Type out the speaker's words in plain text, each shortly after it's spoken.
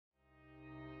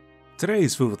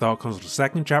Today's food for thought comes from the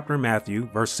second chapter of Matthew,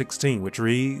 verse 16, which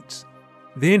reads,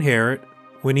 Then Herod,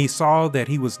 when he saw that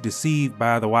he was deceived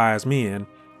by the wise men,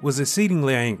 was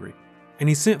exceedingly angry, and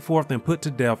he sent forth and put to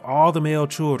death all the male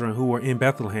children who were in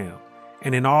Bethlehem,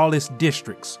 and in all its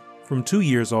districts, from 2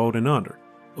 years old and under,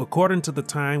 according to the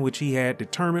time which he had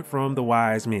determined from the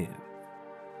wise men.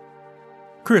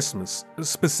 Christmas,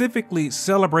 specifically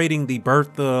celebrating the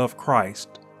birth of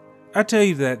Christ, I tell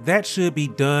you that should be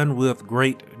done with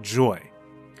great joy.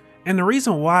 And the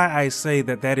reason why I say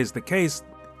that is the case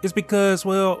is because,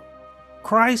 well,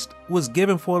 Christ was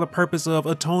given for the purpose of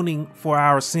atoning for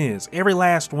our sins, every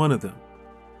last one of them.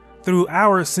 Through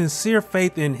our sincere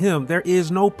faith in him, there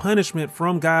is no punishment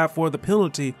from God for the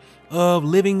penalty of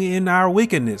living in our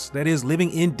wickedness, that is,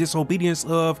 living in disobedience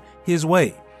of his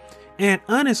way. And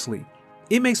honestly,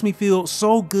 it makes me feel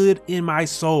so good in my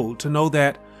soul to know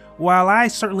that while I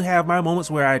certainly have my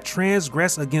moments where I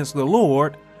transgress against the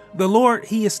Lord,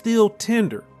 he is still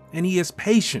tender and he is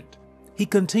patient. He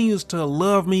continues to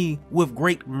love me with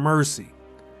great mercy.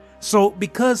 So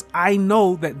because I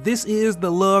know that this is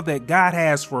the love that God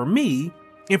has for me,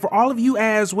 and for all of you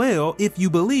as well, if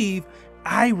you believe,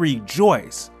 I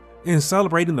rejoice in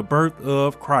celebrating the birth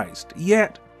of Christ.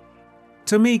 Yet,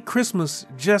 to me, Christmas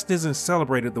just isn't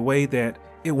celebrated the way that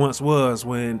it once was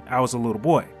when I was a little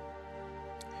boy.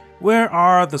 Where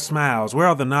are the smiles? Where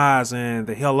are the nods and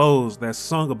the hellos that's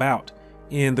sung about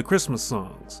in the Christmas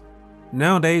songs?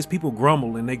 Nowadays, people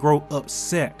grumble and they grow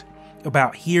upset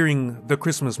about hearing the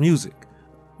Christmas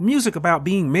music about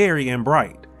being merry and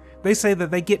bright. They say that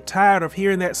they get tired of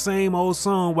hearing that same old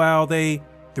song while they,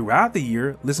 throughout the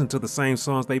year, listen to the same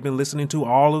songs they've been listening to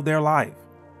all of their life.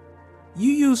 You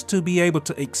used to be able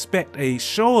to expect a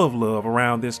show of love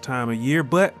around this time of year,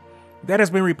 but that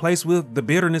has been replaced with the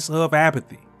bitterness of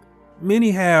apathy.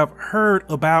 Many have heard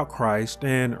about Christ,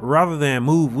 and rather than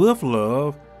move with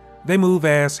love, they move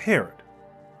as Herod.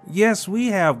 Yes, we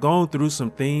have gone through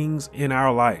some things in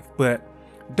our life, but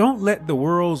don't let the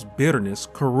world's bitterness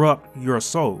corrupt your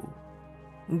soul.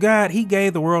 God, he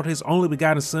gave the world his only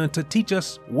begotten son to teach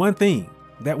us one thing,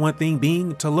 that one thing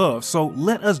being to love. So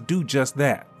let us do just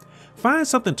that. Find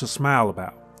something to smile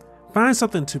about. Find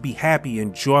something to be happy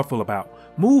and joyful about.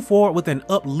 Move forward with an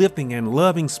uplifting and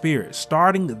loving spirit,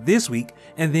 starting this week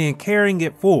and then carrying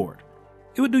it forward.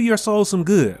 It would do your soul some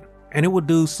good, and it would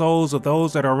do souls of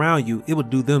those that are around you, it would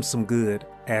do them some good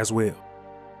as well.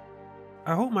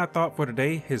 I hope my thought for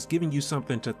today has given you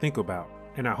something to think about,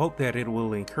 and I hope that it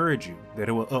will encourage you, that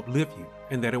it will uplift you,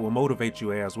 and that it will motivate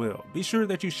you as well. Be sure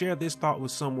that you share this thought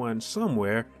with someone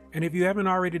somewhere, and if you haven't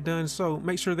already done so,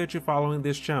 make sure that you're following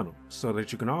this channel so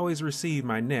that you can always receive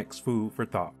my next food for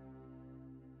thought.